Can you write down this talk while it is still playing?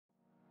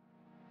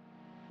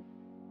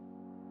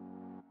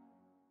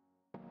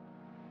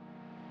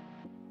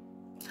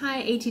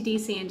Hi ATD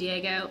San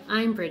Diego,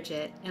 I'm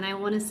Bridget and I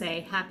want to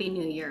say Happy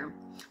New Year.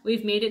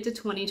 We've made it to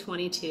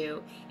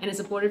 2022 and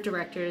as a board of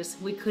directors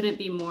we couldn't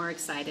be more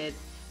excited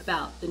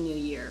about the new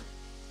year.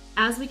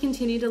 As we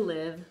continue to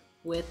live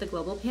with the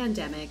global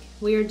pandemic,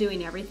 we are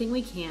doing everything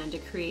we can to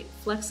create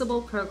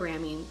flexible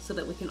programming so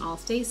that we can all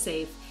stay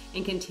safe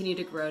and continue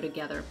to grow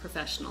together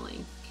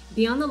professionally.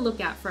 Be on the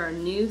lookout for our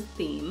new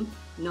theme,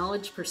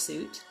 Knowledge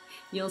Pursuit.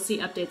 You'll see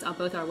updates on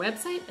both our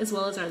website as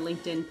well as our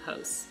LinkedIn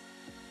posts.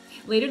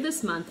 Later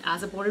this month,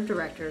 as a board of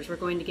directors, we're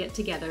going to get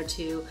together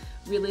to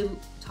really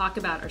talk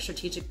about our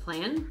strategic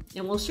plan,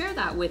 and we'll share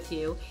that with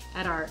you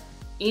at our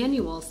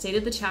annual State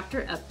of the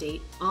Chapter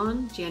update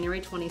on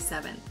January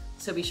 27th.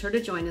 So be sure to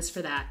join us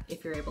for that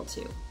if you're able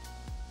to.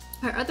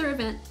 Our other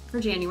event for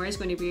January is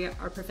going to be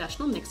our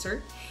professional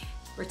mixer,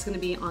 where it's going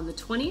to be on the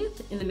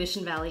 20th in the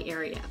Mission Valley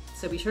area.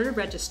 So be sure to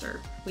register.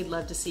 We'd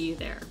love to see you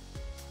there.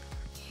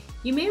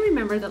 You may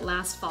remember that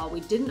last fall we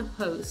didn't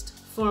host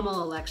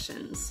formal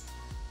elections.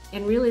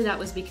 And really that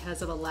was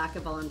because of a lack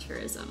of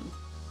volunteerism,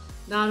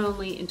 not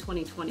only in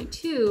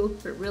 2022,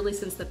 but really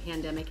since the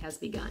pandemic has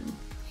begun.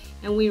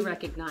 And we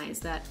recognize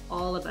that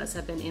all of us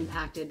have been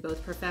impacted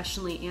both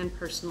professionally and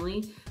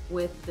personally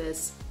with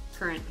this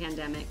current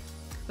pandemic.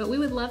 But we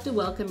would love to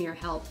welcome your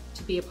help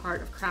to be a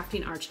part of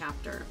crafting our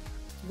chapter.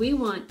 We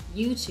want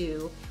you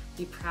to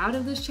be proud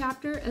of this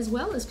chapter as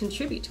well as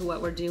contribute to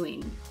what we're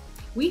doing.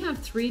 We have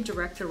 3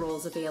 director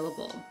roles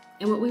available.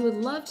 And what we would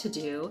love to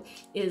do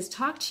is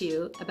talk to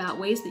you about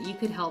ways that you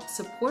could help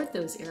support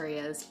those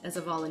areas as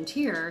a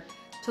volunteer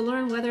to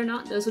learn whether or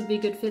not those would be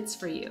good fits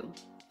for you.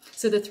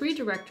 So the 3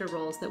 director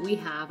roles that we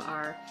have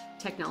are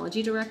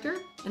technology director,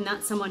 and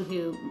that's someone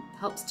who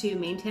helps to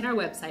maintain our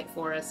website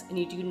for us, and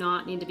you do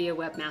not need to be a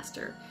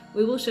webmaster.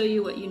 We will show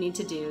you what you need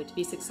to do to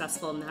be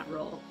successful in that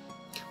role.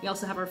 We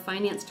also have our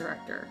finance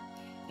director,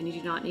 and you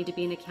do not need to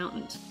be an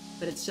accountant,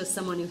 but it's just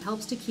someone who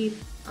helps to keep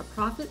our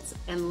profits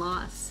and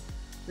loss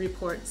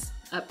reports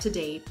up to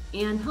date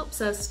and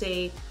helps us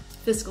stay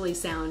fiscally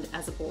sound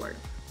as a board.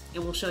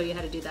 And we'll show you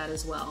how to do that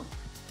as well.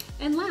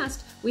 And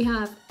last, we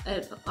have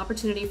an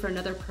opportunity for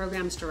another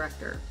programs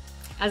director.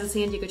 As a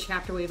San Diego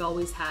chapter, we've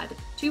always had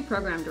 2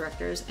 program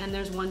directors, and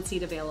there's 1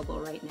 seat available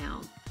right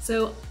now.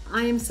 So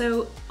I am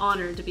so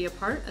honored to be a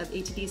part of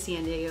ATD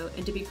San Diego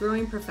and to be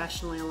growing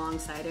professionally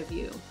alongside of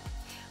you.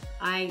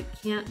 I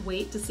can't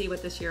wait to see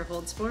what this year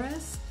holds for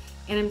us,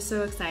 and I'm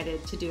so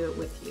excited to do it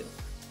with you.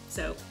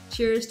 So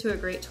cheers to a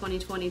great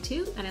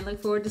 2022, and I look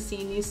forward to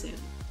seeing you soon.